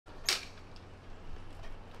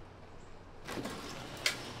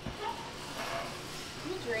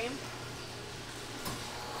dream?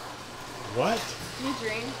 What? You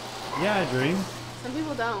dream? Yeah, I dream. Some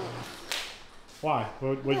people don't. Why?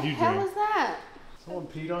 What did you dream? What the hell was that? Someone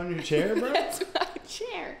peed on your chair, bro? That's my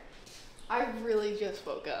chair. I really just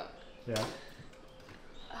woke up. Yeah.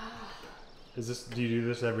 Do you do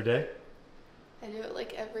this every day? I do it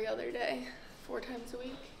like every other day, 4 times a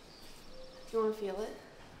week. You want to feel it?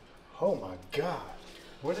 Oh my God.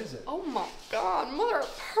 What is it? Oh my God, mother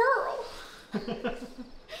of pearl.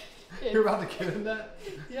 You're about to get in that?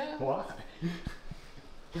 Yeah. Why?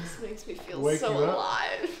 This makes me feel Wake so you up?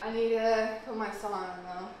 alive. I need to put my song on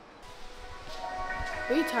though.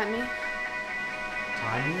 Will you time me?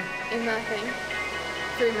 Time you? In that thing?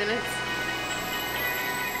 3 minutes.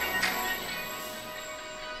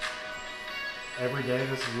 Every day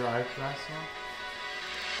this is your exercise song?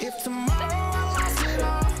 If tomorrow I lost it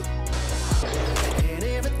all, and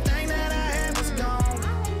everything that I had was gone.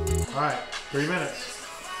 All right, 3 minutes.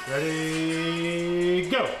 Ready,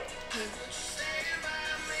 go.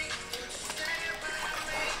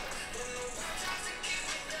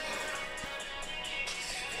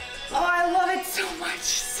 Oh, I love it so much. It's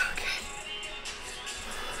so good.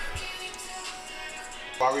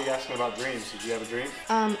 Why were you asking about dreams? Did you have a dream?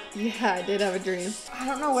 Yeah, I did have a dream. I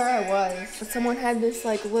don't know where I was, but someone had this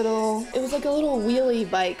like little, it was like a little wheelie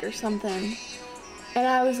bike or something. And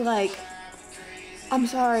I was like, I'm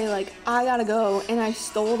sorry, like, I gotta go. And I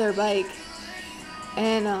stole their bike.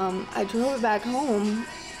 And I drove it back home.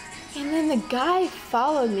 And then the guy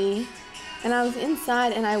followed me. And I was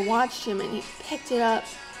inside and I watched him and he picked it up.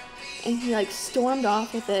 And he like stormed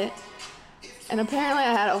off with it. And apparently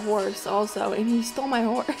I had a horse also. And he stole my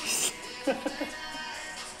horse.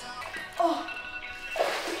 Oh.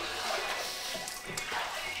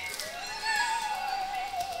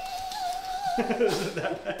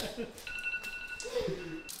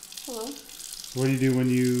 Hello? What do you do when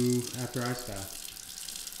you, after ice bath?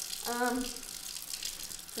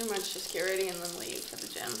 Pretty much just get ready and then leave for the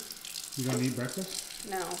gym. You don't eat breakfast?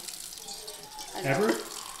 No. I Ever? don't.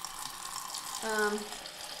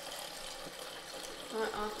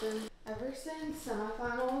 Not often. Ever since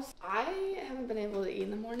semifinals, I haven't been able to eat in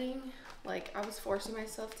the morning. Like, I was forcing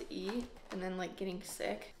myself to eat and then like getting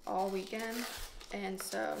sick all weekend. And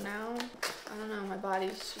so now, I don't know, my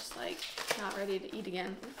body's just like not ready to eat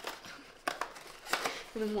again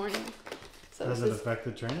in the morning. So Does it affect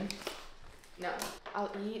the training? No.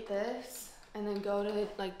 I'll eat this and then go to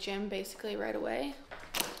like gym basically right away.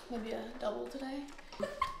 Maybe a double today.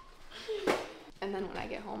 And then when I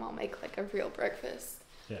get home, I'll make like a real breakfast.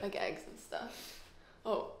 Yeah. Like eggs and stuff.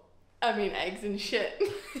 Oh, I mean eggs and shit.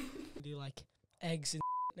 Do like eggs and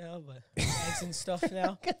now, but eggs and stuff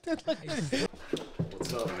now.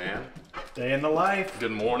 What's up, man? Day in the life.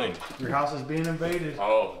 Good morning. Your house is being invaded.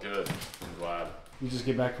 Oh, good. I'm glad. You just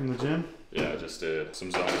get back from the gym? Yeah, I just did some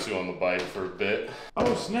zone 2 on the bike for a bit.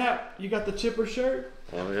 Oh snap, you got the chipper shirt?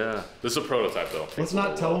 Oh yeah. This is a prototype though. Let's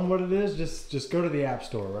not tell them what it is, just go to the app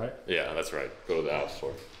store, right? Yeah, that's right. Go to the app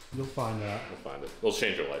store. You'll find out. You'll find it. It'll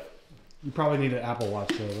change your life. You probably need an Apple Watch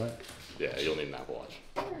though, right? Yeah, you'll need an Apple Watch.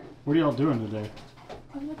 What are y'all doing today?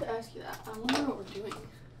 I was about to ask you that. I wonder what we're doing.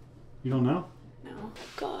 You don't know? No.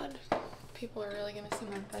 God. People are really gonna see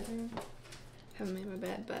my bedroom. Haven't made my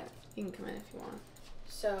bed, but you can come in if you want.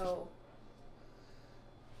 So,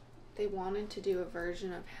 they wanted to do a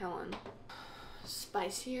version of Helen.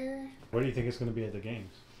 Spicier. What do you think it's going to be at the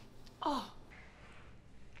games? Oh.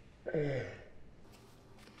 I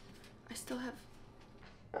still have.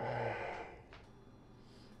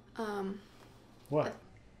 What?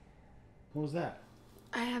 What was that?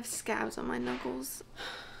 I have scabs on my knuckles.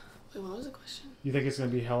 Wait, what was the question? You think it's going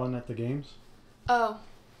to be Helen at the games? Oh.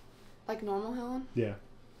 Like normal Helen? Yeah.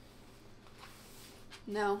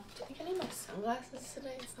 No. Do you think I need my sunglasses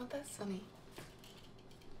today? It's not that sunny.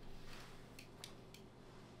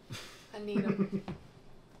 I need them.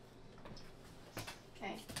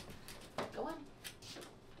 Okay. Go on.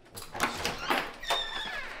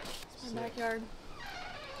 It's my backyard.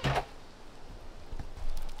 I've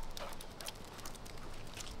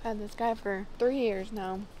had this guy for 3 years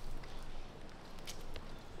now.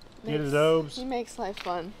 Get his obes. He makes life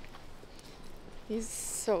fun. He's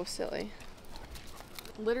so silly.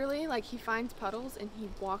 Literally, like, he finds puddles and he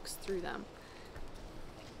walks through them.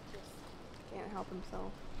 Just can't help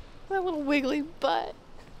himself. That little wiggly butt.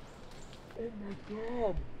 Oh my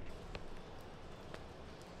God.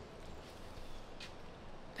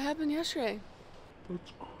 It happened yesterday.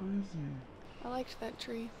 That's crazy. I liked that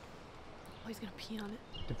tree. Oh, he's gonna pee on it.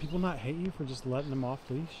 Do people not hate you for just letting them off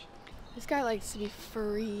leash? This guy likes to be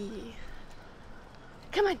free.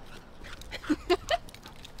 Come on.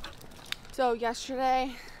 So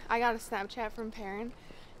yesterday, I got a Snapchat from Perrin,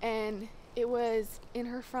 and it was in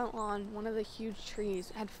her front lawn. One of the huge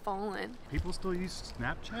trees had fallen. People still use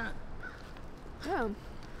Snapchat? Yeah.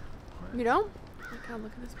 You don't? Oh God,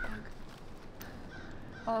 look at this bug.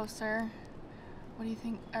 Oh, sir. What do you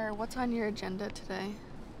think, or what's on your agenda today?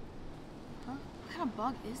 Huh? What kind of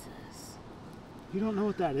bug is this? You don't know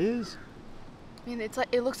what that is? I mean, it's like,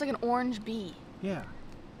 it looks like an orange bee. Yeah.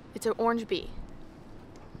 It's an orange bee.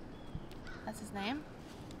 That's his name?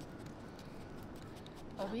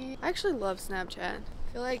 Obi? I actually love Snapchat.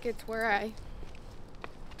 I feel like it's where I...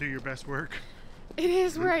 Do your best work. It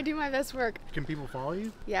is where I do my best work. Can people follow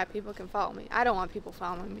you? Yeah, people can follow me. I don't want people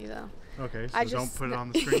following me though. Okay, so I don't put it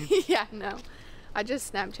on the screen? Yeah, no. I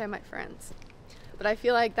just Snapchat my friends. But I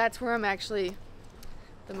feel like that's where I'm actually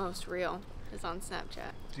the most real, is on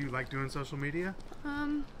Snapchat. Do you like doing social media?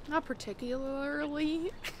 Not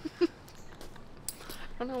particularly. I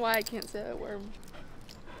don't know why I can't say that word.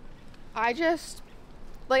 I just,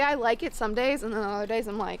 like, I like it some days, and then other days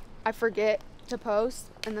I'm like, I forget to post,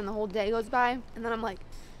 and then the whole day goes by, and then I'm like,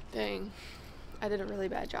 dang, I did a really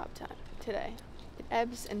bad job today. It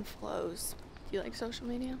ebbs and flows. Do you like social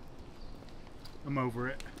media? I'm over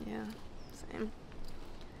it. Yeah, same.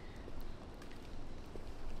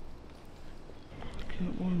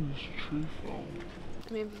 Where is this tree fall?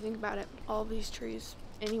 I mean, if you think about it, all these trees,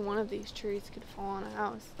 any one of these trees could fall on a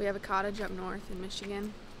house. We have a cottage up north in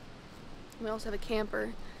Michigan. We also have a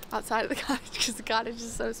camper outside of the cottage because the cottage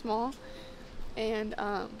is so small. And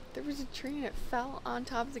there was a tree and it fell on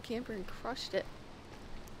top of the camper and crushed it.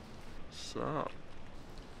 Sup?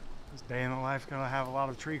 This day in the life gonna have a lot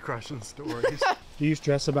of tree crushing stories. Do you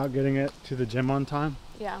stress about getting it to the gym on time?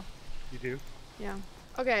 Yeah. You do? Yeah.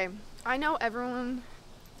 Okay, I know everyone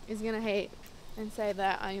is gonna hate and say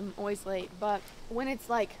that I am always late, but when it's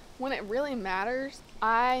like, when it really matters,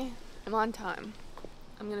 I am on time.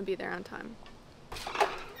 I'm gonna be there on time.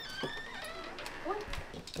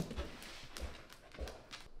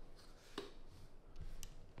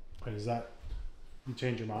 Wait, is that, you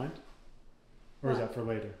change your mind? Or is that for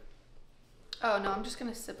later? Oh no, I'm just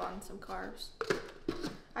gonna sip on some carbs.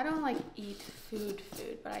 I don't like eat food,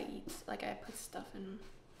 but I eat, like I put stuff in,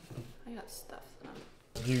 I got stuff that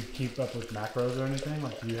I'm... Do you keep up with macros or anything?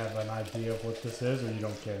 Like, do you have an idea of what this is, or you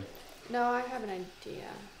don't care? No, I have an idea.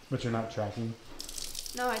 But you're not tracking?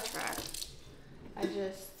 No, I track. I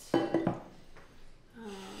just, I got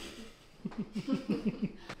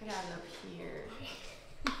it up here.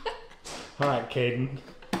 All right, Caden.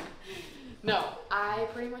 No, I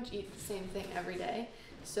pretty much eat the same thing every day.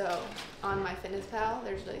 So on my Fitness Pal,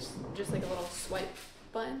 there's like, just like a little swipe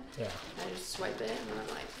button. Yeah. I just swipe it and then I'm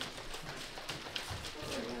like,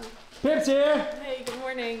 there we go. Pip's here! Hey, good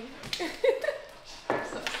morning.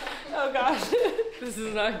 Oh gosh, this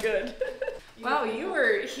is not good. Wow, you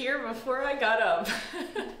were here before I got up.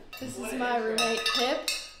 This is my roommate, Pip.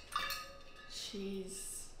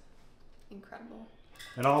 She's incredible.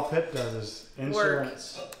 And all Pip does is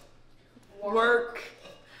insurance. Work.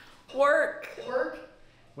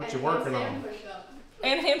 What you working on?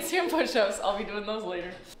 And handstand push-ups. I'll be doing those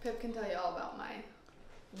later. Pip can tell you all about my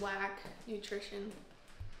whack nutrition.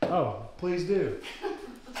 Oh, please do.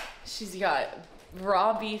 She's got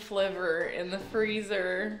raw beef liver in the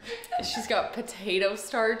freezer. She's got potato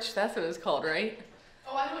starch. That's what it's called, right?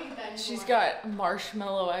 Oh, I don't eat that anymore. She's got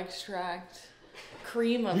marshmallow extract.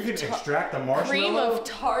 Cream of You can extract the marshmallow? cream of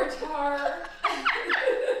tartar.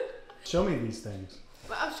 Show me these things.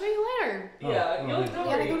 Well, I'll show you later. Yeah, oh, you'll yeah. You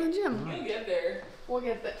gotta go to the gym. You'll get there. We'll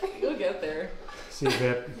get there. You'll get there. See you,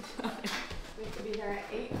 Pip. We have to be there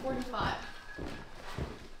at 8:45.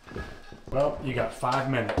 Well, you got 5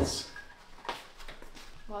 minutes.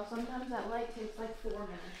 Well, sometimes that light takes like 4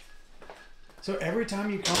 minutes. So every time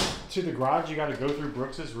you come to the garage, you gotta go through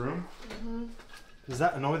Brooks's room? Mm-hmm. Does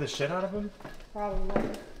that annoy the shit out of him? Probably.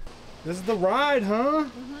 This is the ride, huh?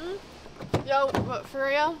 Mm-hmm. Yo, but for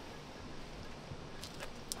real?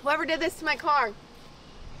 Whoever did this to my car,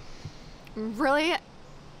 I'm really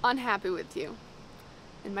unhappy with you.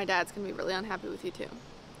 And my dad's gonna be really unhappy with you too.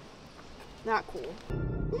 Not cool.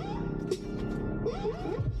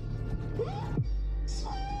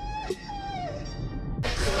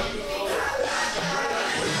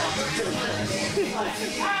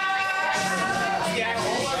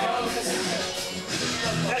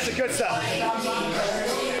 That's the good stuff.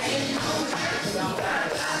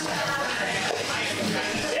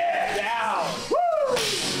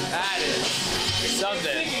 That is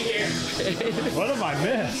something. What have I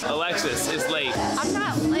missed? Alexis is late. I'm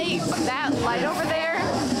not late, but that light over there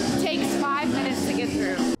takes 5 minutes to get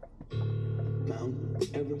through. Mount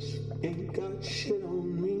Everest ain't got shit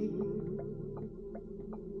on me.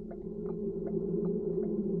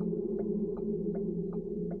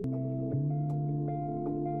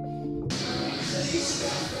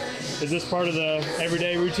 Is this part of the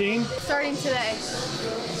everyday routine? Starting today.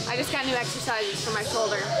 I just got new exercises for my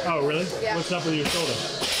shoulder. Oh, really? Yeah. What's up with your shoulder?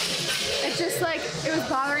 It's just like, it was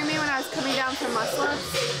bothering me when I was coming down from muscle ups.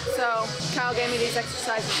 So Kyle gave me these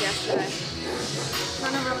exercises yesterday.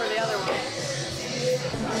 I don't remember the other one.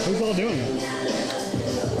 Who's all doing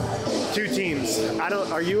it? 2 teams.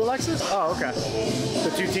 Are you Alexis? Oh, okay. The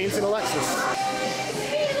 2 teams in Alexis.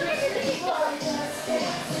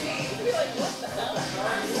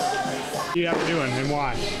 What do you have to do and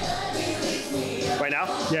why? Right now?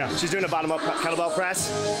 Yeah. She's doing a bottom-up kettlebell press.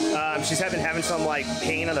 She's having some like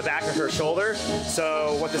pain on the back of her shoulder.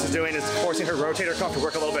 So what this is doing is forcing her rotator cuff to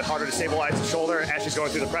work a little bit harder to stabilize the shoulder as she's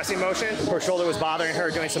going through the pressing motion. Her shoulder was bothering her,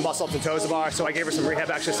 doing some muscle ups and toes to bar. So I gave her some rehab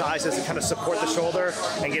exercises to kind of support the shoulder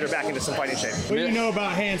and get her back into some fighting shape. What do you know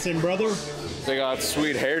about Hanson, brother? They got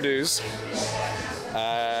sweet hairdos.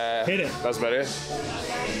 Hit it. That's about it.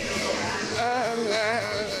 I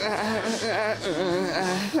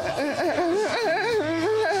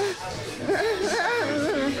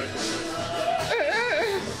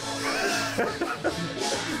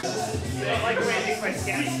like the way it makes my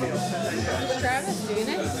scabs feel. Travis doing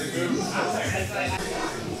it?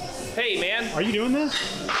 Hey, man. Are you doing this?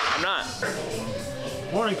 I'm not.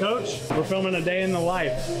 Morning, coach. We're filming a day in the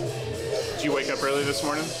life. Did you wake up early this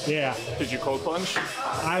morning? Yeah. Did you cold plunge?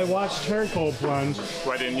 I watched her cold plunge.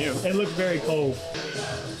 Why didn't you? It looked very cold.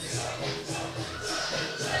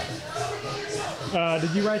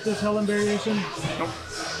 Did you write this Helen variation? Nope.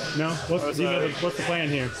 No? What's the plan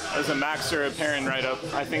here? As a max or a parent write-up,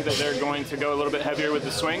 I think that they're going to go a little bit heavier with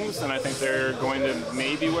the swings, and I think they're going to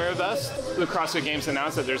maybe wear a vest. The CrossFit Games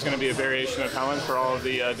announced that there's going to be a variation of Helen for all of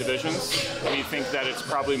the divisions. We think that it's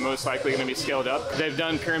probably most likely going to be scaled up. They've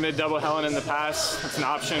done pyramid double Helen in the past. It's an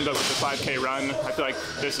option, but with the 5K run, I feel like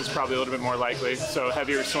this is probably a little bit more likely. So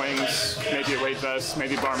heavier swings, maybe a weight vest,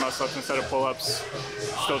 maybe bar muscle-ups instead of pull-ups.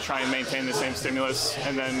 Still try and maintain the same stimulus.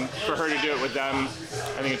 And then for her to do it with them,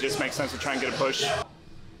 I think it just makes sense to try and get a push.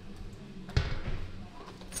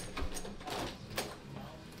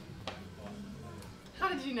 How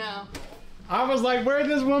did you know? I was like, where'd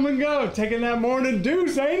this woman go? Taking that morning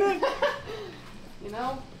deuce, ain't it? You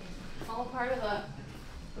know, it's all part of the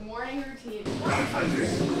morning routine.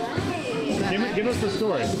 Give us the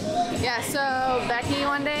story. Yeah, so Becky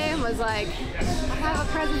one day was like, I have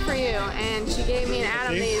a present for you. And she gave me and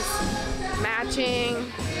Adam these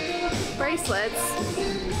matching bracelets.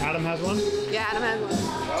 Adam has one? Yeah, Adam has one.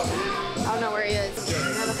 I don't know where he is.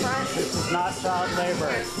 On the front? This is not child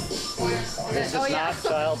labor. This is not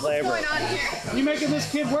child labor. What's going on here? You making this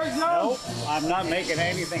kid work, no? Nope, I'm not making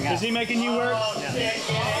anything out. Is he making you work?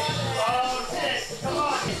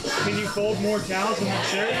 Can you fold more towels in that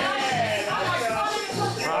shirt?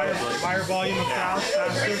 Higher volume of towels,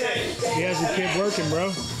 faster. He has a kid working,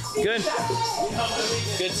 bro. Good.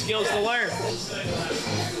 Good skills to learn.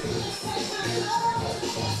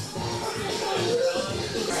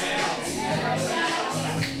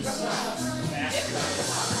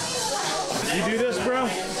 You do this, bro?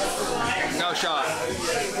 No shot.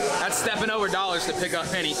 That's stepping over dollars to pick up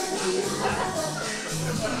pennies.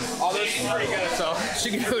 Although she's pretty good, so she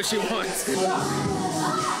can do what she wants.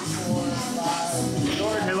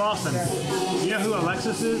 Hey, Lawson, you know who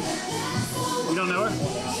Alexis is? You don't know her?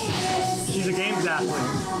 She's a games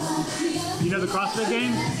athlete. You know the CrossFit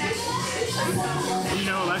Games? You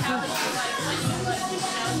know Alexis?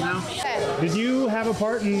 No? Did you have a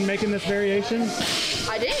part in making this variation?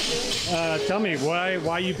 I did. Tell me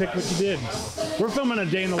why you picked what you did. We're filming a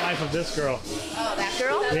day in the life of this girl. Oh, that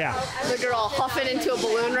girl? Yeah. The girl huffing into a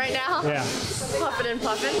balloon right now? Yeah. Puffing and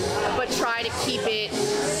puffing. But try to keep it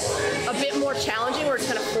a bit more challenging where it's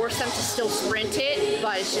going to force them to still sprint it,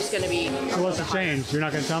 but it's just going to be... So what's the change? You're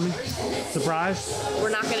not going to tell me? Surprise? We're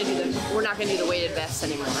not going to do the weighted vests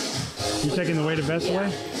anymore. You taking the weighted vest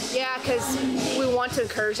away? Yeah, because we want to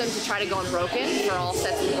encourage them to try to go unbroken for all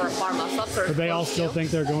sets of bar muscle-ups. But they all still think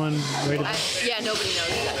they're going weighted vest? Yeah, nobody knows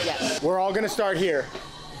that yet. We're all going to start here.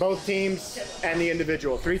 Both teams and the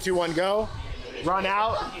individual. 3, 2, 1, go. Run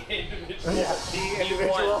out. The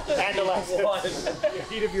individual and Alexis.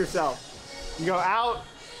 Feet of yourself. You go out,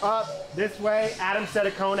 up, this way. Adam set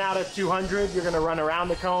a cone out at 200. You're going to run around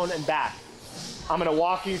the cone and back. I'm going to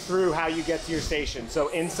walk you through how you get to your station. So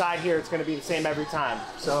inside here, it's going to be the same every time.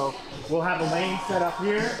 So we'll have a lane set up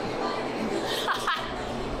here.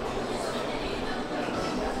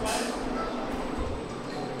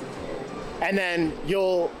 And then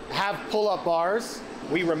you'll have pull-up bars.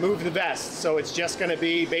 We remove the vest, so it's just gonna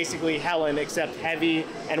be basically Helen, except heavy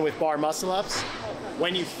and with bar muscle-ups.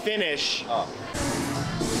 When you finish,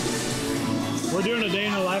 We're doing a day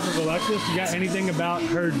in the life of Alexis. You got anything about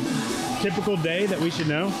her typical day that we should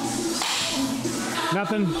know?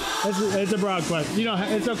 Nothing? It's a broad question. You know,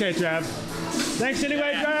 it's okay, Trav. Thanks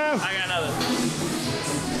anyway, Trav. I got another.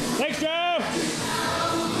 Thanks, Trav.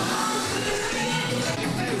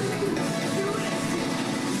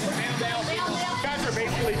 You guys are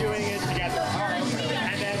basically doing it together.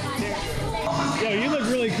 And then Yo, you look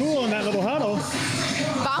really cool in that little huddle.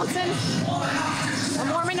 Bouncing. I'm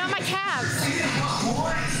warming up my calves.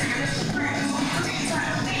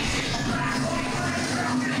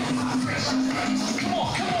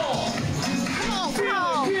 Come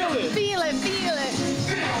on. Feel it.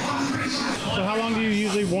 So how long do you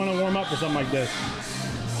usually want to warm up for something like this?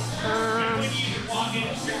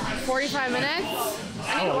 45 minutes.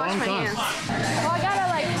 I need to wash my hands. Well, I gotta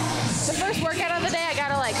the first workout of the day, I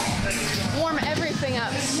gotta warm everything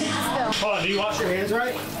up still. Hold on, do you wash your hands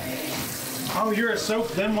right? Oh, you're a soap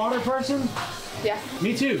then water person? Yeah.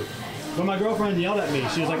 Me too. But my girlfriend yelled at me.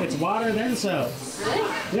 She was like, it's water then soap. Really?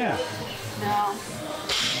 Yeah. No.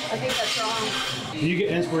 I think that's wrong. Do you get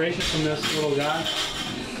inspiration from this little guy?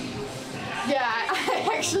 Yeah, I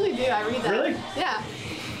actually do. I read that. Really? Yeah.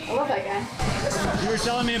 I love that guy. You were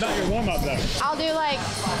telling me about your warm-up though. I'll do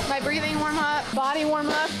my breathing warm-up, body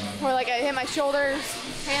warm-up, where I hit my shoulders,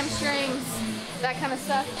 hamstrings, that kind of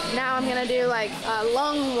stuff. Now I'm gonna do a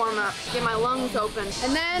lung warm-up, get my lungs open.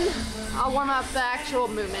 And then I'll warm up the actual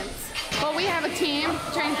movements. Well, we have a team,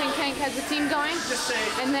 Training Think Tank has a team going.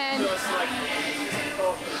 And then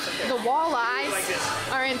the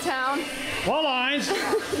walleyes are in town. Walleyes!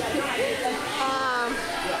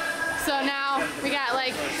 So now we got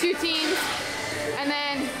 2 teams, and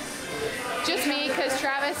then just me, because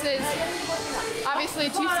Travis is obviously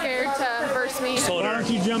too scared to verse me. Why don't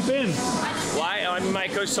you jump in? Why? My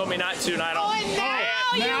coach told me not to, and I don't. Oh, and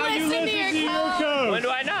now you listen to your coach. When do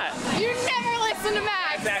I not? You never listen to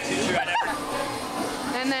Max. That's actually true. I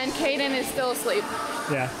never. And then Caden is still asleep.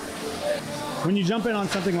 Yeah. When you jump in on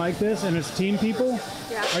something like this and it's team people,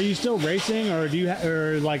 Yeah. are you still racing, or do you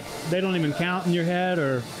they don't even count in your head,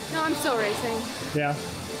 or? No, I'm still racing. Yeah.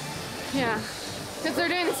 Yeah. Because they're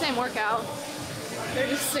doing the same workout. They're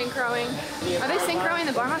just synchroing. Are they synchroing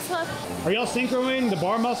the bar muscle up? Are y'all synchroing the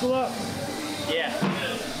bar muscle up? Yeah.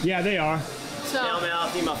 Yeah, they are. So, Male,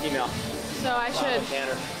 female. so I should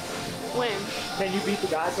win. can you beat the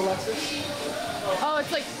guys, Alexis? Oh,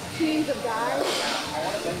 it's teams of guys?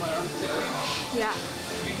 Yeah.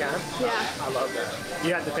 You can? Yeah. I love that.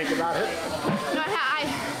 You had to think about it? No,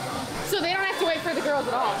 so they don't have to wait for the girls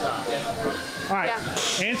at all. All right.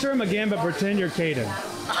 Yeah. Answer him again, but pretend you're Caden.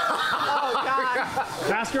 Oh,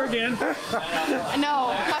 God. Ask her again.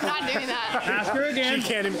 No, I'm not doing that. Ask her again. She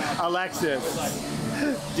can't even. Alexis,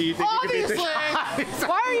 do you think Obviously. you can beat the guys?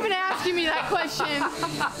 Why are you even asking me that question?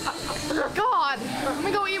 God. I'm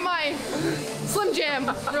going to go eat my Slim Jim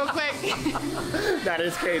real quick. That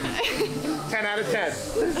is Caden. 10 out of 10.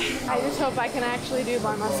 I just hope I can actually do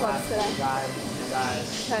bar muscle ups today.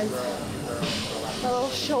 Because my little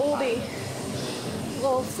shoulder, a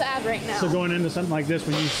little sad right now. So going into something like this,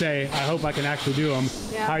 when you say, I hope I can actually do them,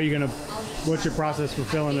 Yeah. how are you what's your process for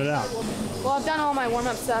filling it out? Well, I've done all my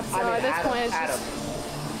warm-up stuff, so at this point it's just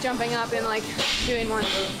jumping up and doing one,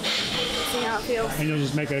 seeing how it feels. And you'll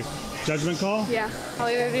just make a judgment call? Yeah, I'll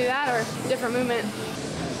either do that or different movement.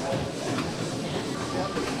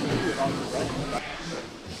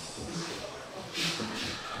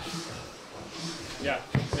 Yeah,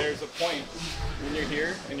 there's a point when you're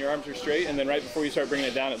here and your arms are straight, and then right before you start bringing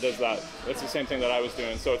it down, it does that. That's the same thing that I was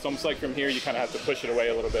doing. So it's almost like from here, you kind of have to push it away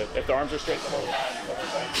a little bit. If the arms are straight the whole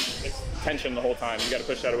time, it's tension the whole time. You got to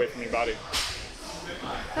push that away from your body.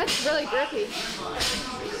 That's really grippy.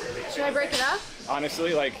 Should I break it up?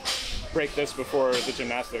 Honestly, break this before the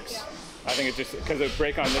gymnastics. I think it just, because the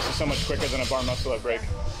break on this is so much quicker than a bar muscle up break.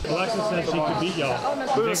 Alexis said she could beat y'all.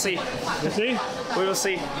 We will see. You see? We will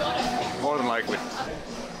see. More than likely.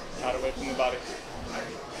 Out away from the body.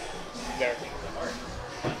 There.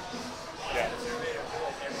 Yeah.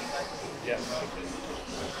 Yes.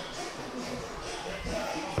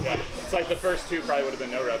 Yeah. It's the first 2 probably would have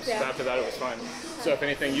been no reps. Yeah. But after that, it was fine. So if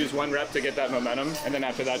anything, use 1 rep to get that momentum, and then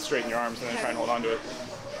after that, straighten your arms and then try and hold on to it.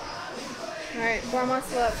 All right, bar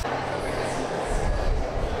muscle up.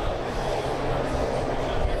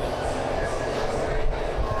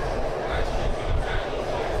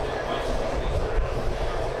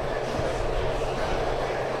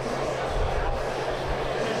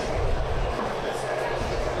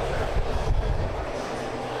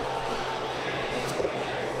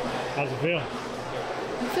 How's it feel?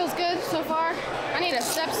 It feels good so far. I need a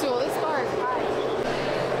step stool. This bar is high.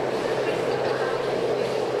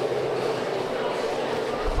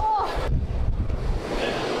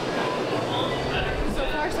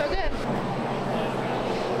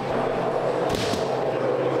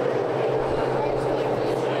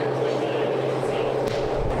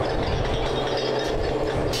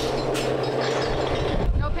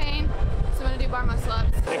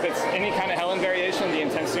 muscle-ups. If it's any kind of Helen variation, the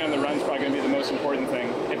intensity on the run is probably going to be the most important thing.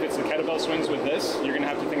 If it's the kettlebell swings with this, you're going to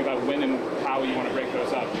have to think about when and how you want to break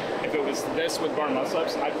those up. If it was this with bar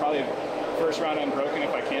muscle-ups, I'd probably, first round unbroken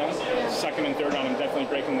if I can. Second and third round, I'm definitely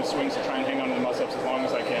breaking the swings to try and hang on to the muscle-ups as long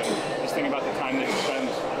as I can. Just think about the time that you spend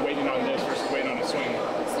waiting on this versus waiting on a swing.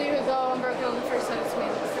 So you would go unbroken on the first set of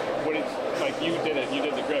swings? What it, like you did it, you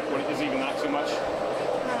did the grip. What, is even that too much?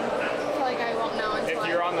 I feel like I won't know until If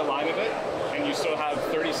you're on the line of it and you still have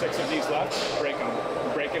 36 of these left, break them.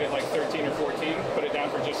 Break it at like 13 or 14, put it down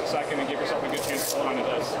for just a second and give yourself a good chance to hold on to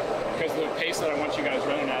this. Because the pace that I want you guys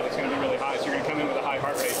running at is going to be really high, so you're going to come in with a high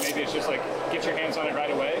heart rate. Maybe it's just like, get your hands on it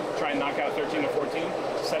right away, try and knock out 13 to 14,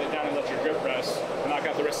 set it down and let your grip rest, knock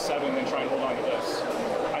out the rest of 7, then try and hold on to this.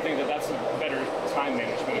 I think that that's a better time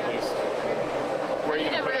management at least. Where are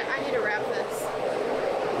you going to put it? I need to wrap this.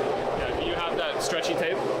 Yeah, do you have that stretchy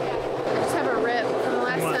tape? I just have a rip from the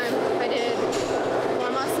last time I did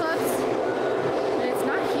more muscle-ups, and it's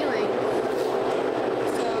not healing.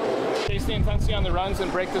 So Chase the intensity on the runs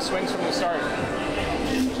and break the swings from the start.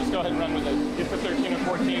 Just go ahead and run with it. Get to 13 or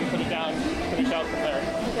 14, put it down, finish out from there.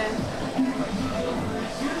 okay.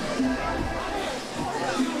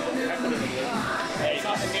 Hey, it's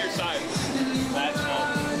on the near side. That's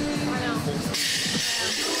not. I know.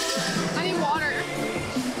 I need water.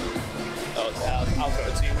 Oh, I'll throw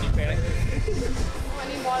it to you when you panic. I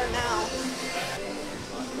need water now.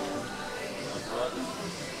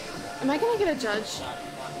 Am I gonna get a judge?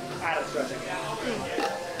 Adam stretching.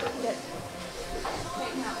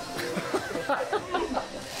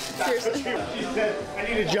 Seriously. She said, I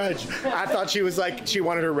need a judge. I thought she was like, she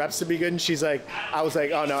wanted her reps to be good, and she's like, I was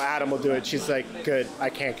like, oh no, Adam will do it. She's like, good, I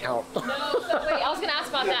can't count. No, so wait, I was gonna ask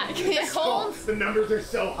about that. The cones, The numbers are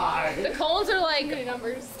so high. the cones are like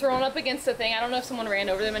thrown up against the thing. I don't know if someone ran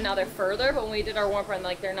over them and now they're further, but when we did our warm-up run,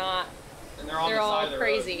 like they're not. And they're on They're the all side of the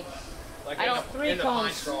crazy. road. Like I don't. in the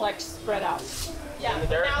pine straw. like spread out. Yeah, the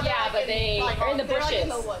dirt? yeah, but they are in the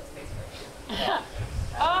bushes.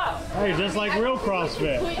 Hey, just like real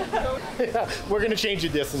CrossFit. We're gonna change the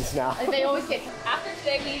distance now. They always get. After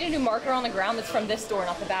today, we need a new marker on the ground that's from this door,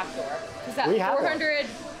 not the back door. Because that We have 400.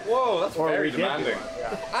 Whoa, that's Or very we get demanding.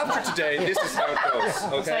 After today, this is how it goes.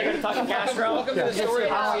 Okay. Talking Castro. Welcome to the story of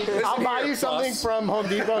how you. I'll buy you something from Home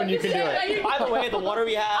Depot and you can do it. By the way, the water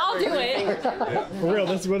we have. I'll do it. For real,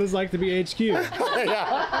 this is what it's like to be HQ.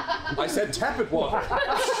 Yeah. I said tepid water.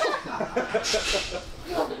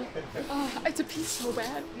 Oh, it's a piece so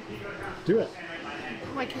bad. Do it.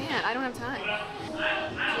 Oh, I can't. I don't have time.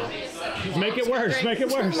 Make it worse. Drink Make it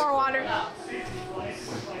worse. more water.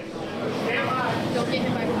 Don't get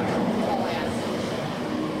hit by water. That's all I ask.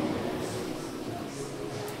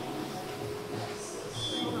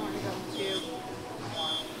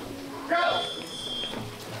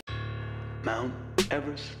 Mount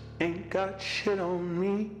Everest ain't got shit on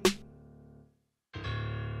me.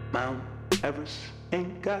 Mount Everest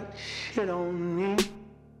ain't got shit on me.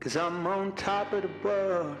 'Cause I'm on top of the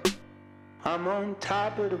world. I'm on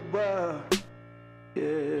top of the world.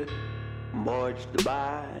 Yeah. Boys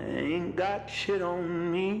Dubai ain't got shit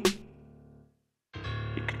on me.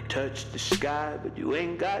 You can touch the sky, but you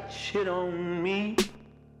ain't got shit on me.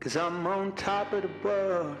 'Cause I'm on top of the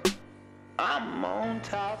world. I'm on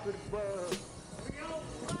top of the world.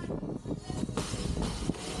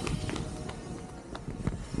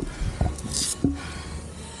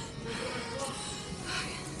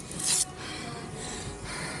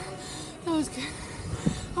 That was good.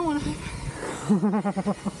 I want to high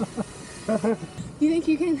five. You think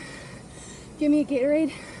you can give me a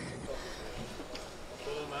Gatorade?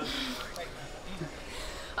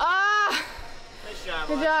 Ah!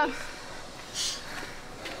 Good job.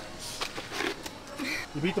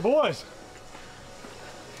 You beat the boys.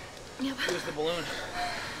 Yep. Here's the balloon.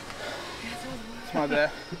 It's my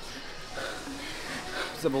bad.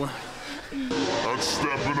 It's the balloon. That's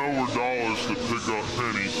stepping over dollars to pick up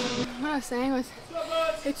pennies. What I was saying was,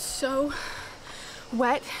 it's so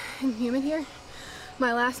wet and humid here.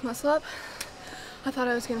 My last muscle up, I thought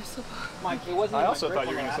I was gonna slip off. Mike, it wasn't. I also thought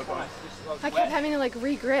you were going to slip on. I kept having to like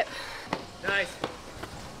re-grip. Nice.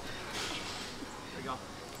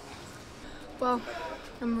 Well,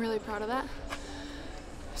 I'm really proud of that.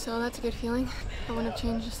 So that's a good feeling. I wouldn't have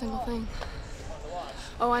changed a single thing.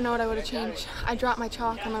 Oh, I know what I would have changed. I dropped my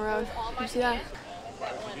chalk on the road. You see that?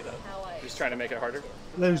 Just trying to make it harder.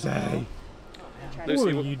 Lucy.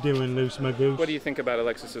 Lucy, What are you doing, Lucy, my goose? what do you think about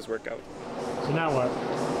Alexis's workout? So now what?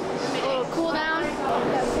 A little cool down.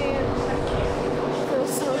 That sand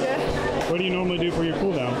feels so good. What do you normally do for your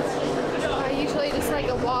cool down? I usually just like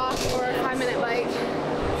a walk or a 5-minute bike.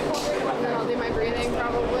 And then I'll do my breathing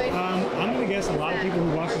probably. I'm gonna guess a lot of people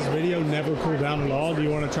who watch this video never cool down at all. Do you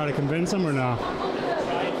want to try to convince them or no?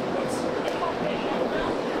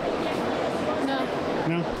 No.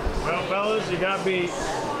 No? Well, fellas, you got beat.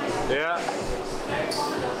 Yeah.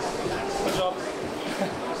 Good job.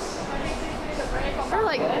 Or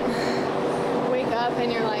like, wake up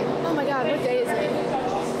and you're like, oh my god, what day is it?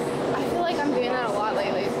 I feel like I'm doing that a lot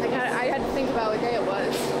lately. Like I had to think about what day it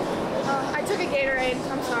was. I took a Gatorade,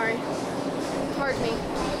 I'm sorry. Charge me.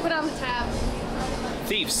 Put it on the tab.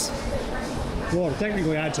 Thieves. Well,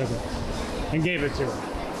 technically I took it and gave it to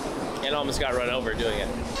her. And almost got run over doing it.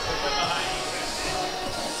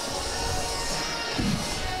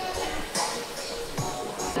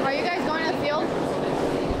 Are you guys going to the field?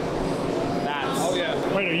 Oh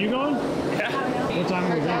yeah. Wait, are you going? Yeah. What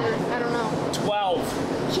time are we going? I don't know.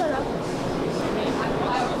 12. Shut up.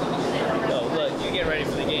 No, look, you get ready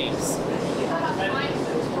for the games.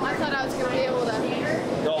 I thought I was going to be able to.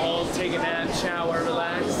 Go home, take a nap, shower,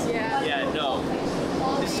 relax. Yeah. Yeah, no.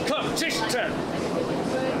 This is competition time.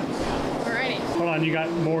 Alrighty. Hold on, you got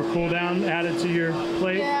more cooldown added to your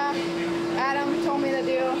plate? Yeah. Adam told me to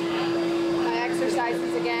do my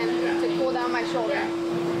exercises again to cool down my shoulder.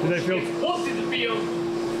 Do they feel? Whooped in the field.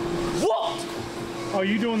 Whooped. Oh,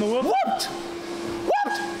 you doing the whoop? Whooped.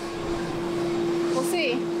 Whooped. We'll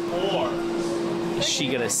see. 4. Is she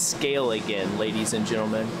gonna scale again, ladies and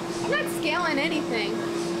gentlemen? I'm not scaling anything.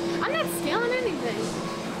 I'm not scaling anything.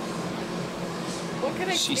 What could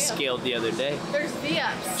I She scale? scaled the other day. There's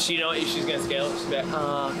V-ups. She know if she's gonna scale. She's like,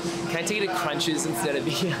 can I take it to crunches instead of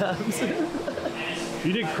V-ups?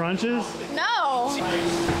 You did crunches? No.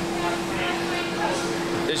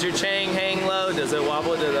 Does your chain hang low? Does it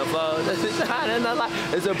wobble to the flow? Does it shine in the light?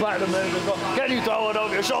 Is it part of the go? Can you throw it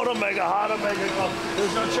over your shoulder? Make it harder, make it go.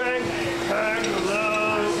 Does your chain hang low?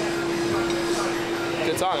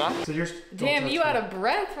 Good song, huh? So you're Damn, you out of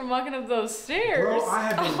breath from walking up those stairs. Bro,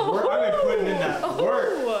 I've been putting in that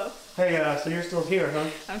work. Oh. Hey, so you're still here, huh?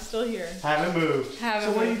 I'm still here. Haven't moved.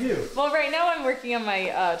 So what do you do? Well, right now I'm working on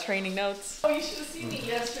my training notes. Oh, you should have seen me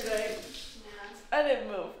yesterday. I didn't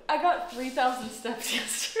move. I got 3,000 steps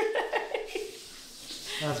yesterday.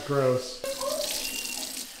 That's gross.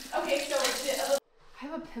 Okay, so I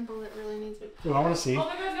have a pimple that really needs me. Oh, I want to see. oh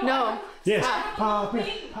my god, No. Yes. Pop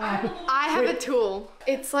it. Pop it. I have a tool.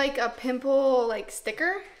 It's like a pimple like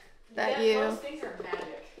sticker that those things are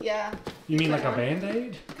magic. Yeah. You mean like a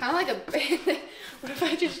Band-Aid? Kind of like a band. What if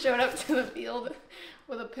I just showed up to the field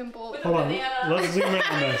with a pimple? Hold on. Let's zoom in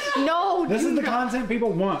on this. No. This is the not. content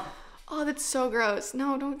people want. Oh, that's so gross.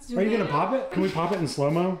 No, don't zoom Are you in. gonna pop it? Can we pop it in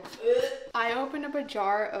slow-mo? I opened up a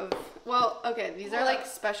jar of, well, okay, these are like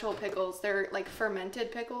special pickles. They're like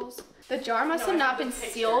fermented pickles. The jar must have not been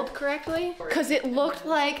sealed correctly because it looked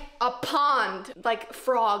like a pond. Like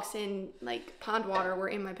frogs in like pond water were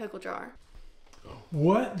in my pickle jar.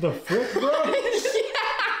 What the frick, bro?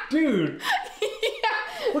 Yeah. Dude.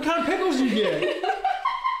 Yeah. What kind of pickles do you get?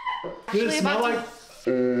 Did it smell like?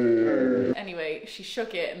 Anyway, she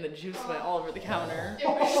shook it and the juice went all over the counter.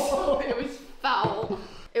 It was foul.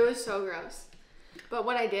 It was so gross. But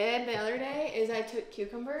what I did the other day is I took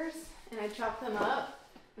cucumbers and I chopped them up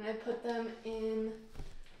and I put them in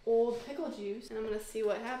old pickle juice and I'm gonna see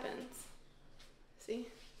what happens. See?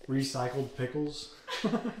 Recycled pickles?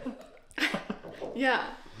 Yeah.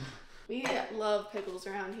 We love pickles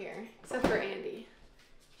around here, except for Andy.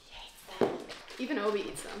 He hates them. Even Obi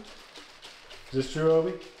eats them. Is this true,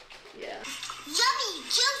 Obi? Yeah. Yummy,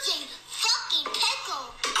 juicy, fucking pickle.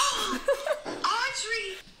 Oh,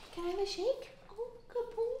 Audrey. Can I have a shake? Oh, good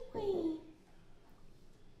boy.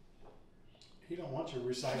 He don't want your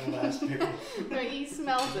recycled ass pickle. No, he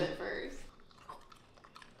smells it first.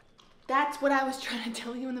 That's what I was trying to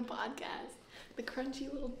tell you in the podcast. The crunchy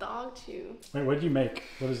little dog chew. Wait, what did you make?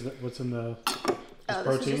 What is that? What's in the This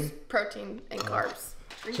protein? is just protein and carbs.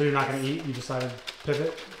 So you're not gonna eat? You decided to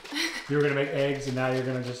pivot? You were gonna make eggs and now you're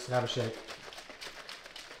gonna just have a shake.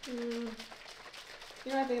 You know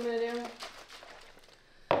what I think I'm gonna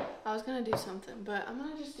do? I was gonna do something, but I'm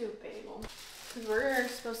gonna just do a bagel. Because we're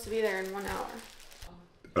supposed to be there in 1 hour.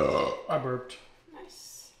 I burped.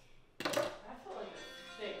 Nice. That felt like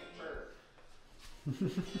a thick burp.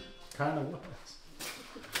 Kind of was.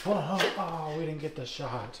 Hold on. Oh, we didn't get the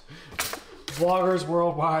shot. Vloggers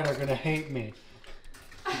worldwide are gonna hate me.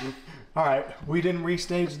 All right, we didn't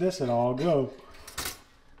restage this at all. Go.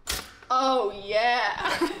 Oh yeah.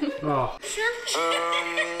 Oh.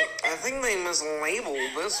 I think they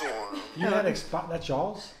mislabeled this one. You had that's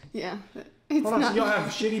y'all's? Yeah. Hold on, so y'all have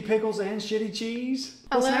shitty pickles and shitty cheese?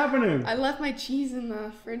 What's I happening? left my cheese in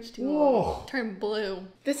the fridge too Whoa. long. Turned blue.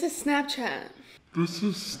 This is Snapchat. This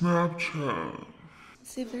is Snapchat.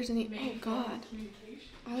 Let's see if there's any. Oh God.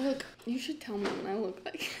 You should tell me when I look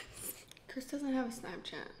like this. Chris doesn't have a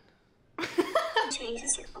Snapchat.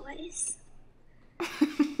 Changes your voice.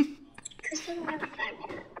 Chris doesn't have a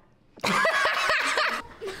Snapchat.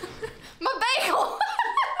 My bagel!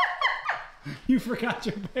 You forgot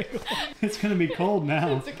your bagel. It's gonna be cold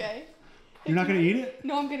now. It's okay. You're not gonna eat it?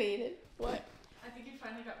 No, I'm gonna eat it. What? I think you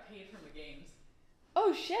finally got paid from the games.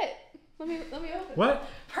 Oh shit. Let me open. What?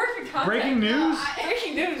 Perfect content. Breaking news?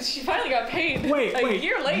 Breaking news. She finally got paid. Wait. A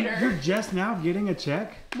year later. You're just now getting a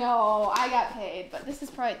check? No, I got paid, but this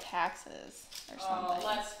is probably taxes or something. Oh,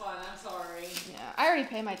 less fun. I'm sorry. Yeah, I already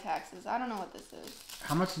pay my taxes. I don't know what this is.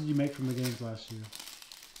 How much did you make from the games last year?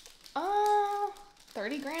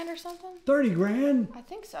 30 grand or something? 30 grand? I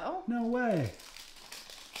think so. No way.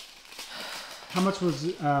 How much was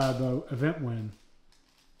the event win?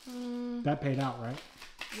 That paid out, right?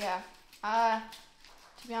 Yeah.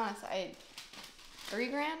 To be honest, 3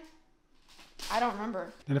 grand? I don't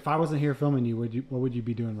remember. And if I wasn't here filming you, what would you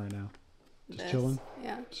be doing right now? Just chilling?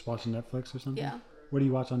 Yeah. Just watching Netflix or something? Yeah. What do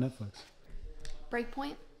you watch on Netflix?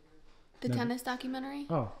 Breakpoint? The tennis documentary?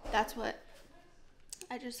 Oh. That's what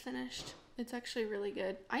I just finished. It's actually really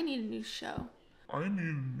good. I need a new show.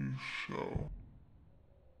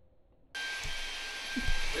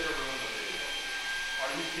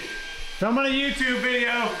 Filming a YouTube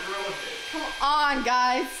video! Come on,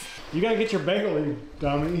 guys. You gotta get your bagel, you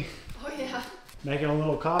dummy. Oh, yeah. Making a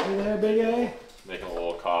little coffee there, Big A? Making a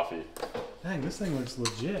little coffee. Dang, this thing looks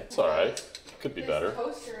legit. It's alright. Could be better.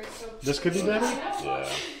 This could be better? Yeah.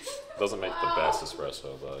 Doesn't make the best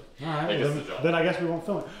espresso, but Alright, then I guess we won't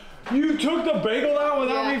film it. You took the bagel out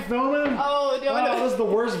without me filming? Oh, no. This is the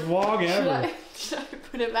worst vlog ever. Should I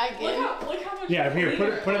put it back in? Look how much. Yeah, here,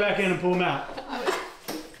 put it back in and pull them out.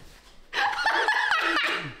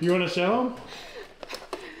 You want to show them?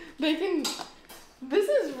 They can. This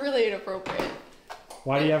is really inappropriate.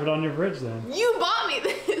 Why do you have it on your fridge then? You bought me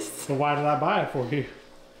this. So why did I buy it for you?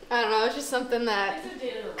 I don't know. It's just something that. It's a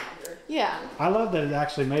daily reminder. Yeah. I love that it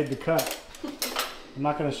actually made the cut. I'm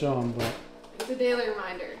not going to show them, but. It's a daily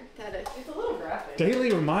reminder. That It's a little graphic.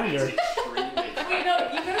 Daily reminder. Wait, no, you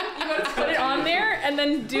gotta put it on there and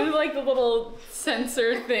then do like the little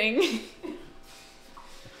censor thing.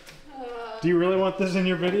 Do you really want this in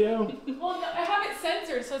your video? Well, no, I have it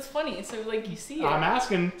censored, so it's funny. So like you see it. I'm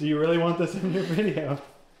asking, do you really want this in your video?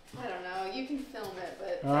 I don't know. You can film it,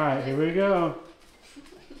 but. All right, here we go.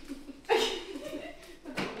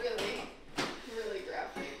 Really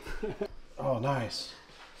graphic. Oh, nice.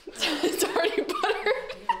 It's already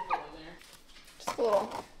buttered. Just a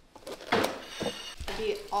little.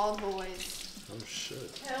 The olive oils. oh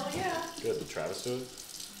shit. Hell yeah. Good. Did Travis do it?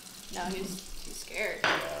 No, he's scared.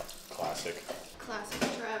 Yeah. Classic. Classic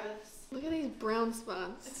Travis. Look at these brown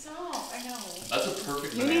spots. It's not. I know. That's a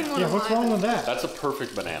perfect You need banana. one Yeah, of what's mine. wrong with that? That's a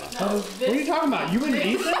perfect banana. What are you talking about? You wouldn't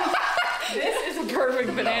eat that? This is a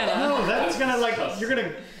perfect banana. No, that's gonna you're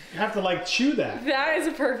gonna have to chew that. That is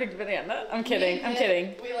a perfect banana. I'm kidding. I'm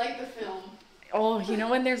kidding. We like the film. Oh, you know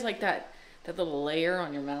when there's like that little layer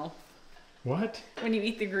on your mouth? What? When you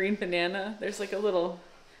eat the green banana, there's like a little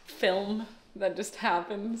film that just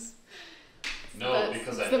happens. No,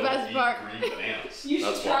 because I the don't best eat part. green bananas. You should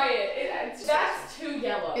That's try why. it. That's too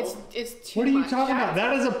yellow. It's too What are you much. talking about?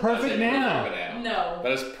 That is a That's perfect a banana. banana. No.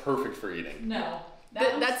 That is perfect for eating. No.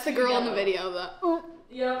 That's the girl in the video, though.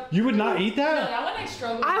 Yep. You would not eat No, that? that one I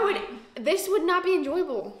struggle I with. would. This would not be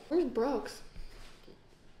enjoyable. Where's Brooks?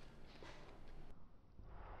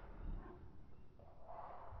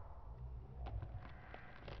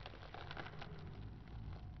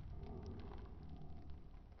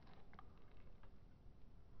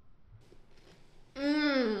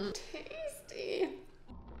 Mmm, tasty.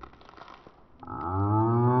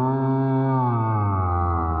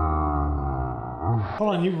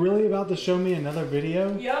 Hold on, you really about to show me another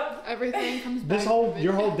video? Yep. Everything comes back.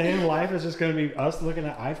 Your whole damn life is just gonna be us looking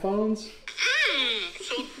at iPhones? Mmm,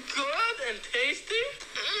 so good and tasty.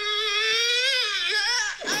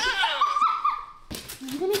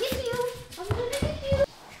 I'm gonna get you. I'm gonna get you.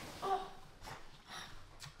 Oh.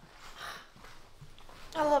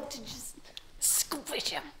 I love to just squish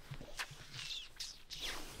him.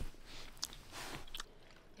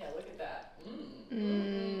 Yeah, look at that.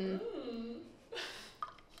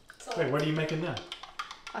 Wait, what are you making now?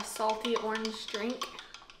 A salty orange drink.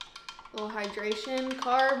 A little hydration,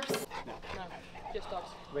 carbs. No, just dogs.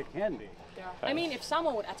 They can be. Yeah. I mean, if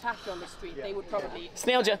someone would attack you on the street, they would probably...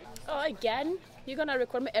 Snailed you. Oh, again? You're gonna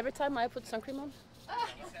record me every time I put sun cream on?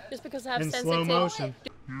 Just because I have In sensitive... slow motion.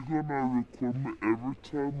 You're gonna record me every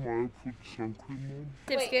time I put sun cream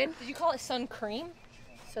on? Wait, good? Did you call it sun cream?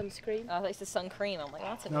 Sunscreen. Oh, they said sun cream. I'm like,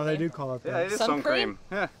 that's a No, they do call it that. Yeah, it is sun cream.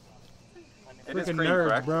 Yeah. It is Freaking cream, nerds,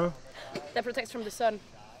 correct? bro. That protects from the sun.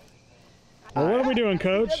 Well, what are we doing,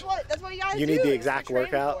 Coach? That's what you guys You do. need the exact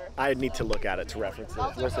workout. I need to look at it to reference it.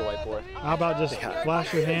 Where's the whiteboard? How about just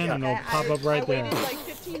flash your hand and it'll pop up right there?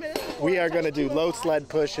 We are going to do low sled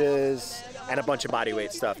pushes and a bunch of body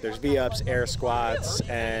weight stuff. There's V-ups, air squats,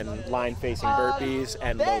 and line-facing burpees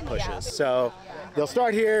and low pushes. So they'll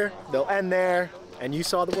start here, they'll end there, and you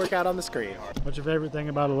saw the workout on the screen. What's your favorite thing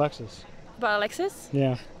about Alexis? About Alexis?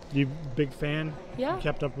 Yeah. You big fan? Yeah. You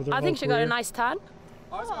kept up with her I think whole she got a career? nice tan.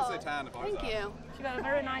 I was going to say tan if I was Thank you. She got a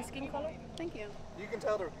very nice skin color. Thank you. You can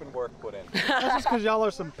tell there's been work put in. That's just because y'all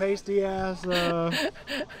are some pasty-ass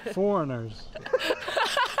foreigners.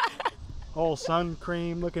 All sun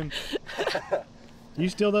cream looking. You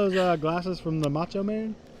steal those glasses from the Macho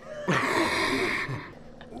Man?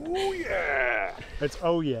 Oh yeah! It's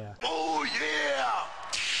oh yeah. Oh yeah!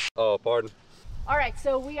 Oh, pardon. All right,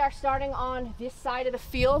 so we are starting on this side of the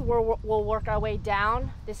field where we'll work our way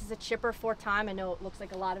down. This is a chipper for time. I know it looks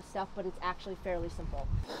like a lot of stuff, but it's actually fairly simple.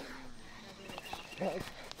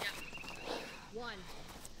 One.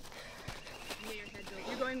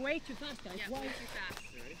 You're going way too fast, guys. Yeah, way too fast.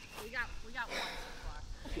 We got one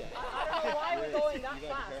so far. I don't know why we're going that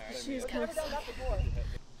fast. She's kind of.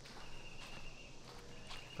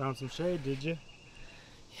 Found some shade, did you?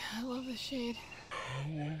 Yeah, I love the shade. I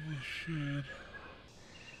love the shade.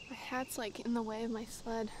 My hat's like in the way of my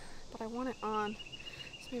sled, but I want it on.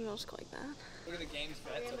 So maybe I'll just go like that. Look at the games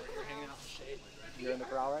bed, so we're hanging out in the shade. You're in the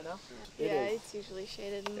corral right now? Yeah, it's usually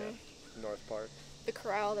shaded in North Park. the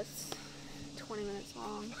corral that's 20 minutes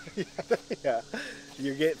long. Yeah,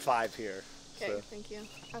 you get 5 here. Okay, So. thank you.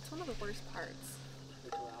 That's one of the worst parts.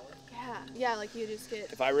 Yeah, like you just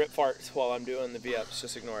get. If I rip farts while I'm doing the V-ups,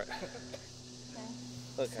 just ignore it.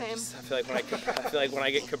 Look, I feel like when I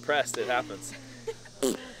get compressed, it happens.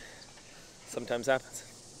 Sometimes happens.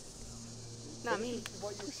 Not me.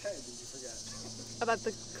 What you were saying, did you forget? About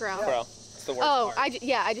the corral. Corral. It's the worst Oh, part.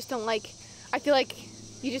 I just don't like. I feel like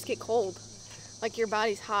you just get cold. Like your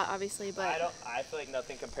body's hot, obviously, but. I feel like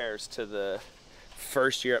nothing compares to the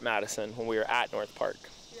first year at Madison when we were at North Park,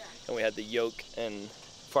 and we had the yoke and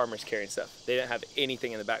farmers carrying stuff. They didn't have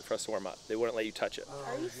anything in the back for us to warm up. They wouldn't let you touch it.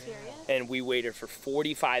 Are you serious? And we waited for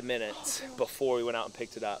 45 minutes before we went out and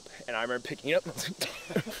picked it up. And I remember picking it up and I was like,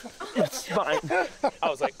 it's fine. I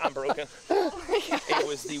was like, I'm broken. It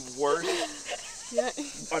was the worst. Yeah.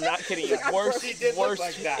 I'm not kidding you. Worst.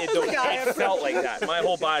 Like that. It felt like that. My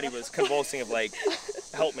whole body was convulsing of like,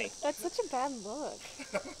 help me. That's such a bad look.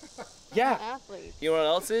 Yeah. Athlete. You know what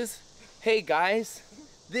else is? Hey guys,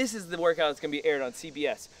 this is the workout that's gonna be aired on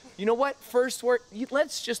CBS. You know what?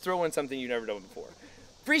 Let's just throw in something you've never done before.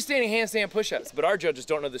 Freestanding handstand push-ups, but our judges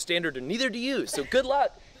don't know the standard and neither do you, so good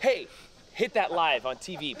luck. Hey, hit that live on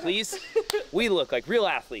TV, please. We look like real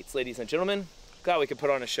athletes, ladies and gentlemen. Glad we could put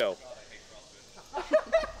on a show.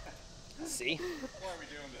 See? Why are we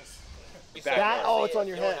doing this? Oh, it's on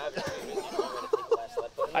your head.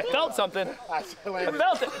 I felt something. I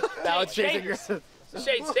felt it. Now it's dangerous.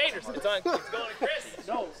 Shade's dangerous. It's going to Chris.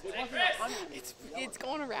 No, Chris. It's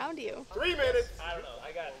going around you. 3 minutes. I don't know.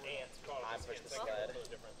 I got ants crawling on the sled.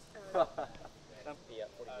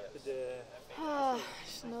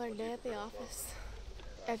 Just another day at the office.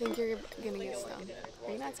 I think you're gonna get stung.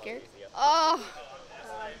 Are you not scared? Oh,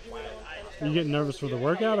 You getting nervous for the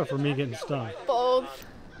workout or for me getting stung? both.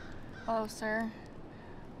 Oh, sir.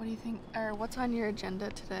 What do you think? Or what's on your agenda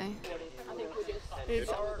today?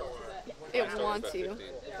 It wants you.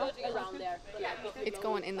 It's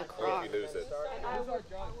going in the crock.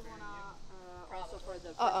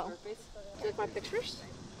 Uh-oh. Take my pictures?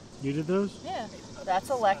 You did those? Yeah. That's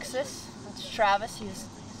Alexis. That's Travis. He's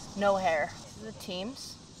no hair. These are the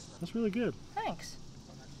teams. That's really good. Thanks.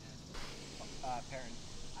 Perrin.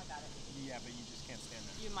 I got it. Yeah, but you just can't stand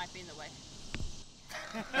there. You might be in the way.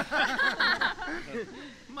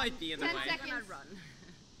 Might be in the way. 10 seconds. Run.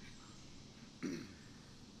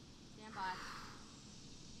 Stand by.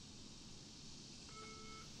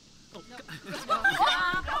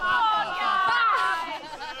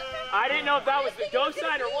 I didn't know if that was the go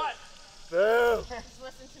sign or what. Boo. Just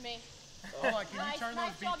listen to me. Hold on, can you turn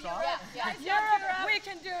those beats off? Yeah, We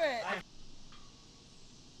can do it.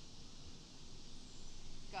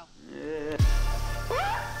 Go.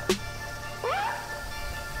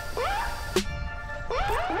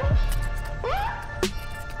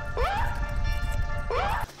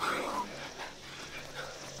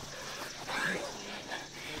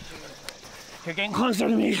 You're getting closer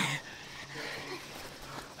to me.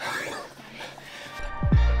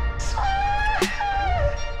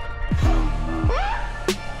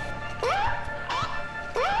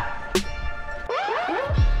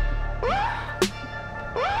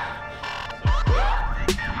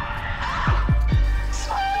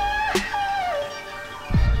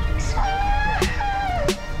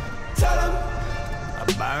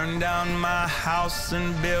 house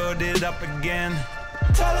and build it up again.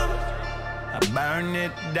 Tell 'em I burn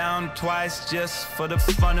it down twice just for the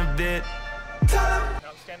fun of it. Tell 'em.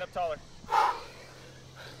 Now stand up taller.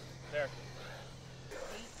 There.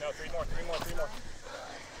 No, three more.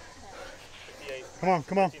 58. Come on,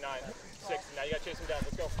 come on. 59. 60. Now you gotta chase him down.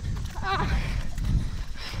 Let's go.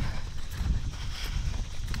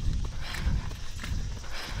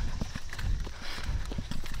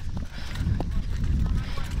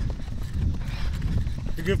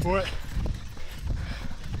 You're good for it.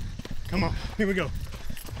 Come on, here we go.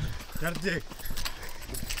 Gotta dig.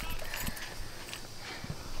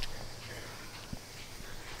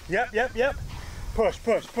 Yep. Push.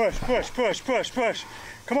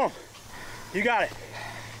 Come on. You got it.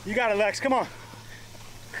 Lex. Come on.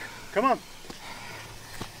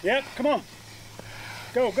 Yep, come on.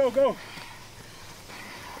 Go.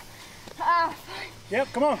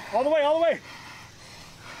 Yep, come on. All the way.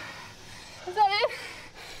 Is that it?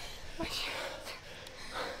 My shoes.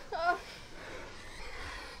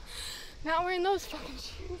 Not wearing those fucking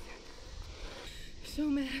shoes. So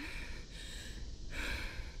mad.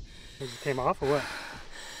 It came off or what?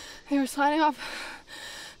 They were sliding off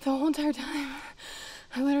the whole entire time.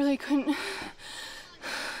 I literally couldn't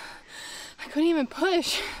even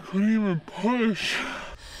push. So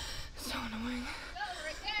annoying.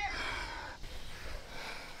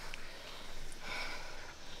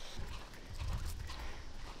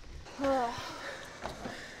 Oh.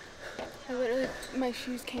 I literally, my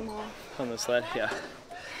shoes came off. On the sled, yeah.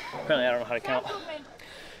 Apparently I don't know how to count.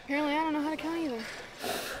 Apparently I don't know how to count either.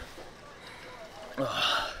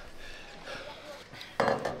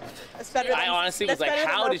 That's better than, I honestly was like,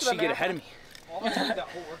 how did she get ahead of me? All I did that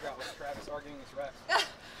whole workout was Travis arguing his reps.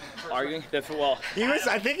 Arguing? Well,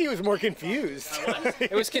 I think he was more confused.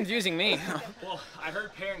 It was confusing me. Well, I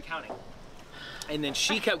heard Perrin counting. And then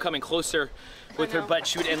she kept coming closer with her butt.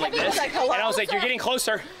 She would end like this. And I was like, you're getting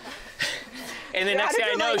closer. And then next thing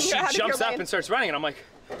I know, she jumps up and starts running. And I'm like,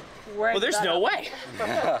 well, there's no way.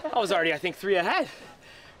 I was already, I think, 3 ahead.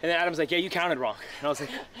 And then Adam's like, yeah, you counted wrong. And I was like,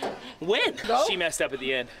 when? Go? She messed up at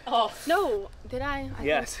the end. Oh. No, did I?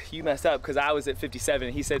 Yes, you messed up because I was at 57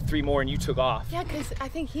 and he said 3 more and you took off. Yeah, because I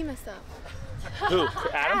think he messed up. Who?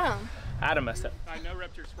 Adam? Adam messed up. I no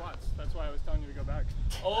repped your squats. That's why I was telling you to go back.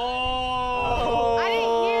 Oh! I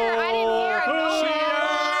didn't hear. I didn't hear.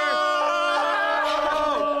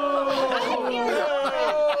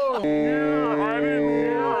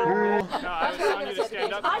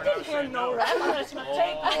 I didn't hear no reps.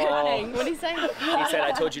 What did he say? He said,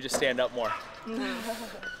 I told you to stand up more. No.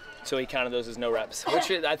 So he counted those as no reps,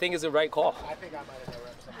 which I think is the right call. I think I might have no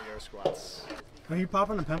reps under your squats. Are you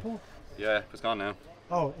popping a pimple? Yeah, it's gone now.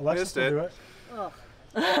 Oh, Alexis will do it. Oh.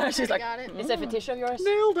 She's like, is that fetish of yours?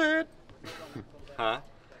 Nailed it. Huh?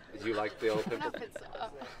 Did you like the old pimple?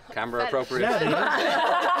 Camera appropriate?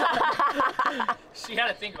 She had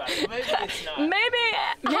to think about it. Maybe it's not. Maybe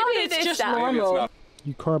it's just normal.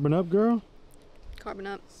 You carbon up, girl? Carbon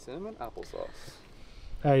up. Cinnamon applesauce.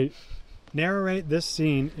 Hey, narrate this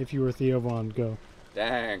scene if you were Theo Vaughn. Go.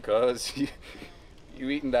 Dang, cuz you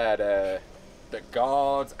eating that the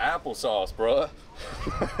God's applesauce, bruh.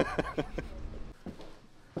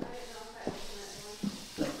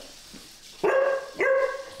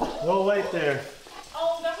 No late there.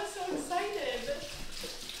 Oh, that was so excited.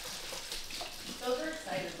 Those are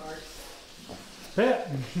excited barks. Back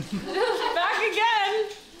again.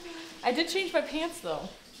 I did change my pants though.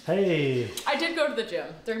 Hey. I did go to the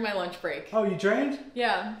gym during my lunch break. Oh, you trained?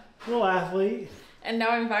 Yeah. Little athlete. And now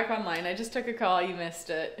I'm back online. I just took a call. You missed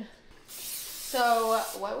it. So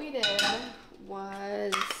what we did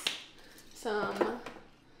was some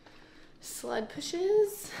sled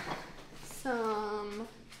pushes, some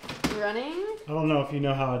running. I don't know if you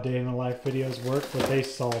know how a day in the life videos work, but they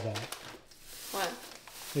saw that. What?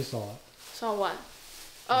 They saw it. Saw what?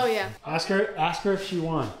 Oh yeah. Ask her if she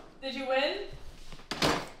won. Did you win?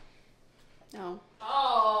 No.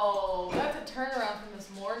 Oh, that's a turnaround from this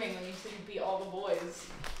morning when you said you beat all the boys.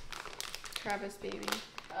 Travis, baby.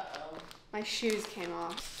 Uh-oh. My shoes came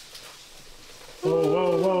off.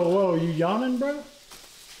 Whoa. You yawning, bro?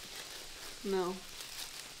 No.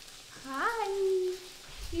 Hi.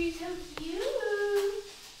 You're so cute.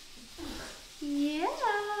 Yeah.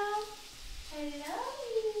 I love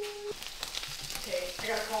you. Okay, I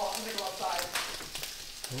gotta call. I'm gonna go outside.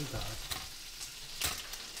 Oh, God.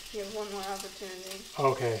 You have one more opportunity.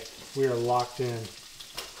 Okay, we are locked in.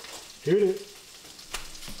 Shoot it.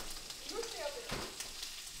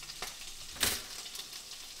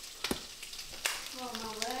 Oh, no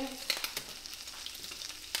way.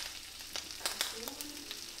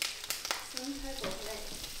 Some type of leg.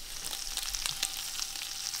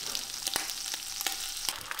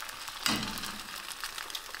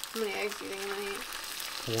 How many eggs do you think I'm gonna eat?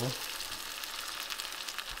 4.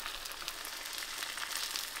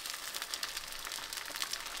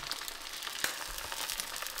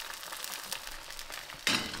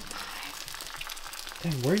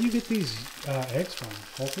 Dang, where do you get these eggs from?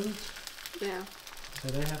 Whole Foods? Yeah. So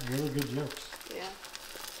they have really good yolks. Yeah.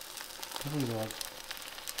 These are like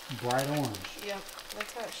bright orange. Yep,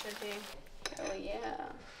 that's how it should be. Oh yeah.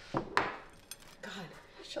 God,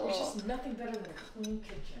 There's there's just nothing better than a clean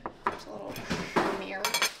kitchen. There's a little mirror.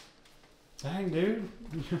 Dang, dude.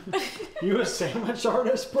 You a sandwich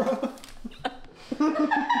artist, bro?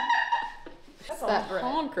 That's that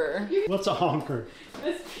honker. What's a honker?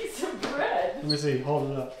 This piece of bread. Let me see.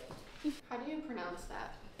 Hold it up. How do you pronounce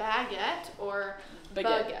that? Baguette or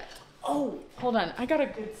Baguette. baguette? Oh, hold on. I got a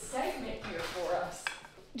good segment here for us.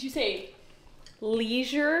 Did you say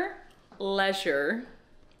leisure, leisure,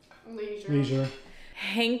 Leisure.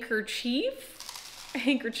 handkerchief,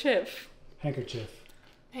 handkerchief? Handkerchief.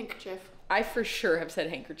 Handkerchief. I for sure have said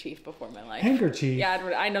handkerchief before in my life. Handkerchief?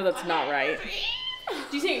 Yeah, I know that's not right.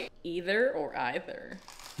 Do you say either or either?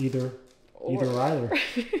 Either. Either or either. What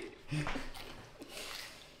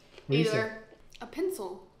do you say? Either a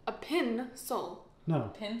pencil. A pencil.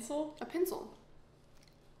 No. Pencil? A pencil.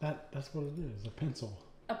 That's what it is. A pencil.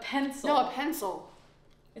 A pencil. No, a pencil.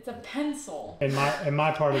 It's a pencil. In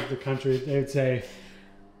my part of the country, they would say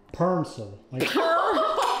pencil. Like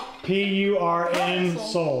P-U-R-N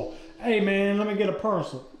soul. Hey man, let me get a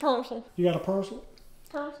pencil. Pencil. You got a pencil?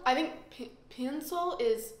 I think pencil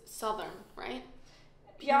is southern, right?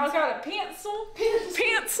 Yeah, I got a pencil.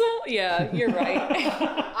 Pencil. Yeah, you're right.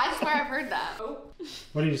 I swear I've heard that.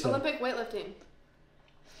 What do you say? Olympic weightlifting.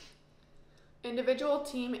 Individual,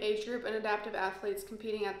 team, age group, and adaptive athletes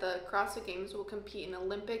competing at the CrossFit Games will compete in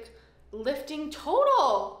Olympic lifting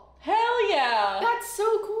total. Hell yeah. That's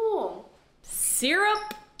so cool.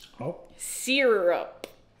 Syrup. Oh. Syrup.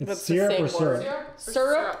 It's That's syrup the same or syrup? word.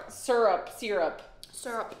 Syrup. Syrup. Syrup.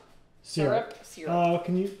 Syrup. Syrup. Syrup.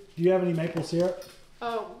 Do you have any maple syrup?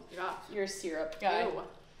 Oh, yeah. You're a syrup guy. Ew.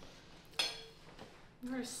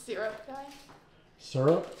 You're a syrup guy?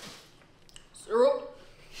 Syrup? Syrup.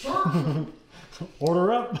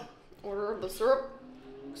 Order up. Order the syrup.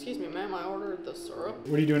 Excuse me, ma'am, I ordered the syrup.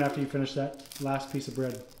 What are you doing after you finish that last piece of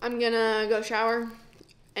bread? I'm gonna go shower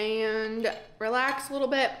and relax a little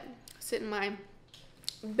bit, sit in my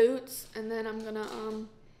boots, and then I'm gonna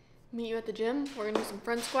meet you at the gym. We're gonna do some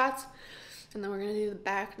front squats, and then we're gonna do the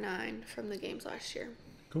back 9 from the games last year.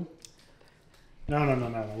 Cool. No, we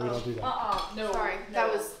don't do that. No. Sorry, no.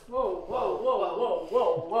 that was. Whoa, whoa, whoa, whoa,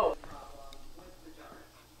 whoa, whoa.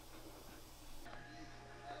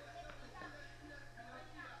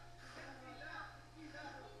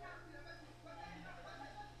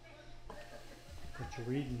 What you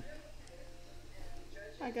reading?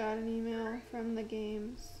 I got an email from the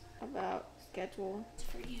games about schedule. It's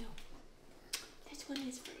for you. This one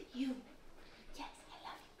is for you. Yes, I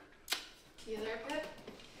love you. See you there, Pip?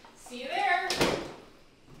 See you there.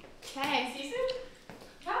 Okay. See you soon.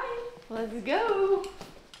 Bye. Let's go.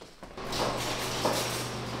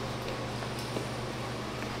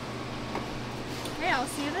 Okay, I'll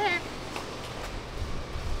see you there.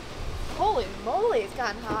 Holy moly, it's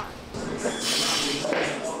gotten hot.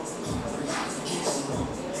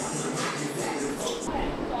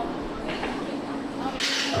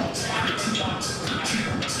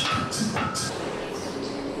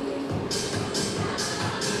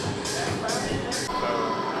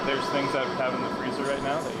 There's things that I have in the freezer right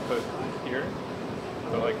now that you put here.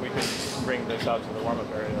 So like we could bring this out to the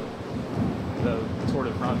warm-up area. The Tour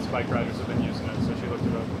de France bike riders have been using it, so she looked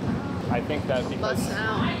it up. I think that because... Busting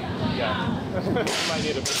out. Yeah. You might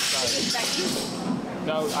need a big size.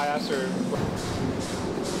 No, I asked her...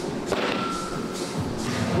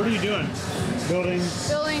 What are you doing? Building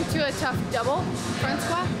to a tough double front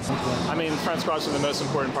squat. I mean, front squats are the most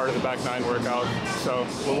important part of the back 9 workout, so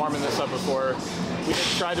we're warming this up before. We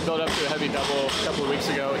tried to build up to a heavy double a couple of weeks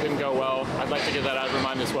ago. It didn't go well. I'd like to get that out of our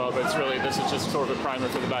mind as well, but it's really, this is just sort of a primer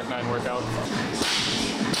for the back 9 workout.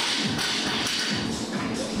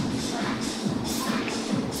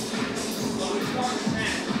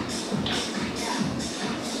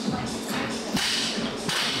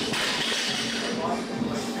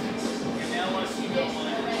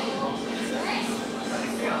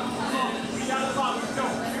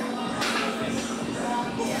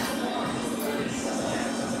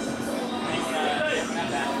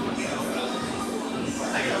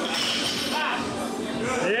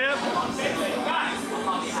 Yep.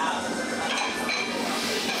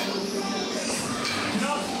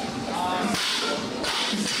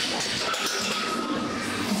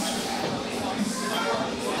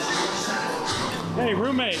 Hey,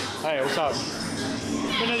 roommate. Hey, what's up?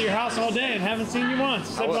 Been at your house all day and haven't seen you once,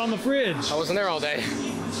 except on the fridge. I wasn't there all day.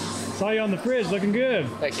 Saw you on the fridge, looking good.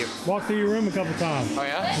 Thank you. Walked through your room a couple times. Oh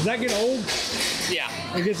yeah? Does that get old? Yeah.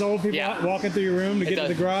 It gets old people walking through your room to get to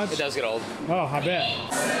the garage? It does get old. Oh, I bet.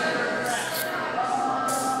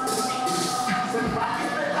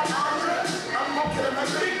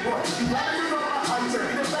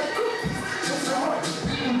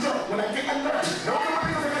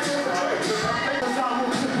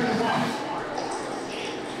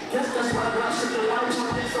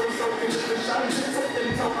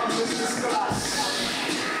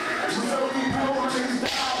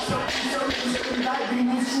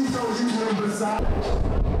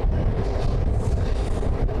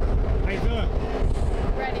 How you feeling?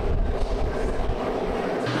 Ready.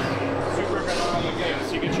 Super aggressive on the game.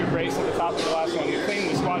 So you get your brace at the top of the last one. You clean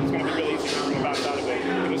the squat, it's going to be really easy for you to bounce out of it.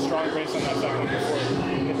 Get a strong brace on that second one before.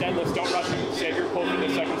 The deadlifts, don't rush them. Save your pull for the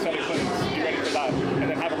second set of cleans. Be ready for that. And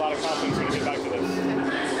then have a lot of confidence when you get back to this.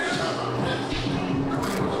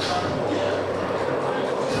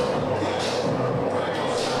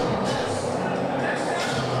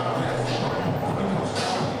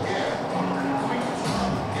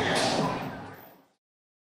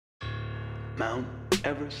 Mount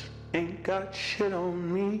Everest ain't got shit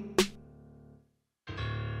on me.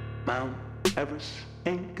 Mount Everest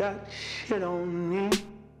ain't got shit on me.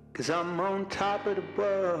 'Cause I'm on top of the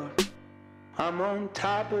world. I'm on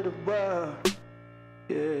top of the world.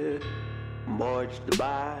 Yeah. Boys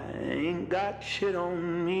Dubai ain't got shit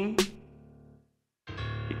on me.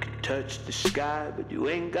 You can touch the sky, but you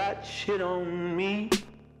ain't got shit on me.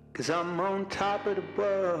 'Cause I'm on top of the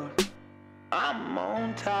world. I'm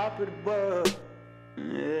on top of the world.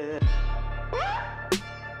 Yeah.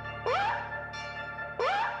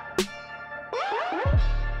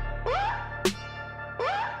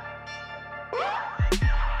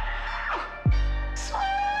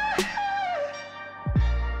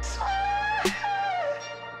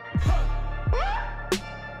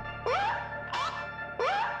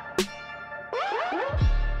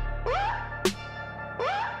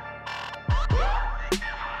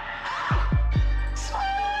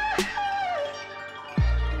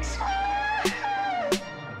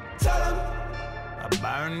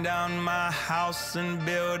 Burn down my house and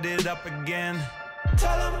build it up again.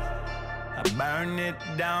 Tell them I burn it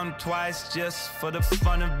down twice just for the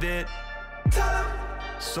fun of it. Tell them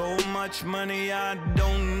so much money I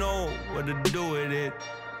don't know what to do with it.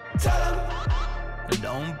 Tell them I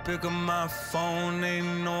don't pick up my phone,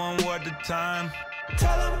 ain't knowing what the time.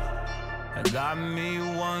 Tell them I got me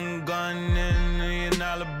one gun and an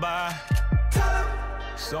alibi. Tell them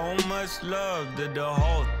so much love that the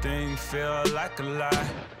whole thing feel like a lie.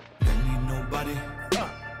 Don't need nobody. I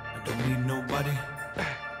don't need nobody. I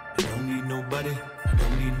don't need nobody. I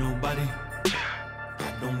don't need nobody.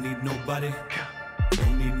 I don't need nobody. I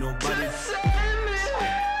don't need nobody.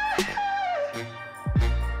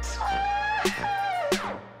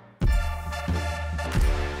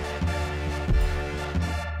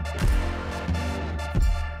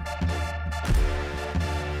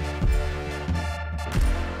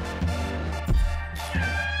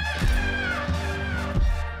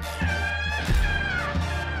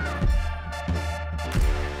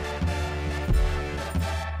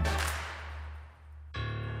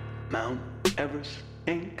 Mount Everest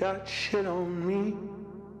ain't got shit on me.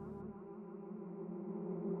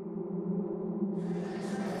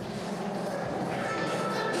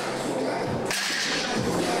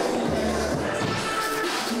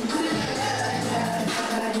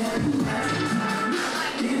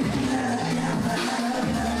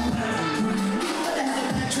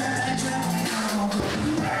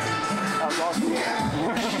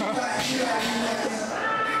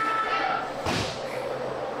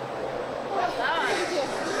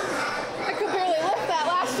 I could barely lift that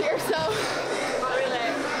last year, so. Really?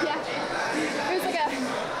 Yeah. It was like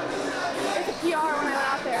a PR when I went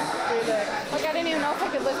out there. Really? Like I didn't even know if I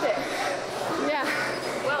could lift it. Yeah.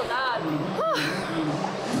 Well done.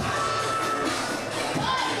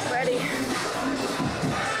 Ready.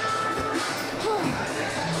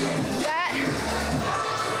 That,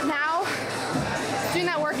 now, doing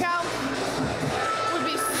that workout would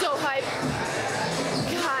be so hype.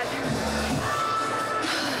 God.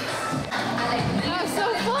 That was so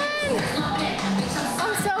fun!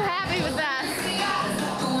 I'm so happy with that.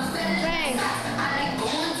 Dang.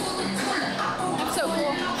 That's so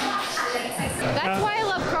cool. That's why I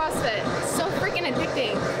love CrossFit. It's so freaking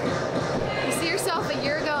addicting. You see yourself a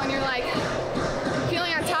year ago and you're like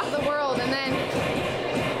feeling on top of the world, and then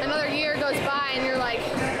another year goes by and you're like,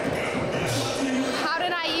 how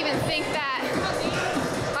did I even think that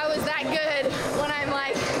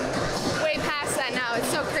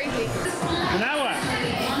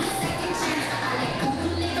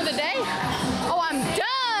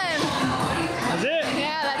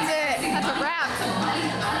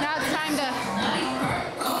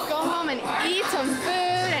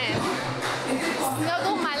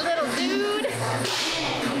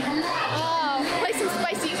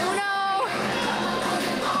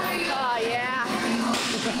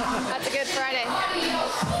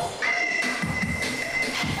Friday.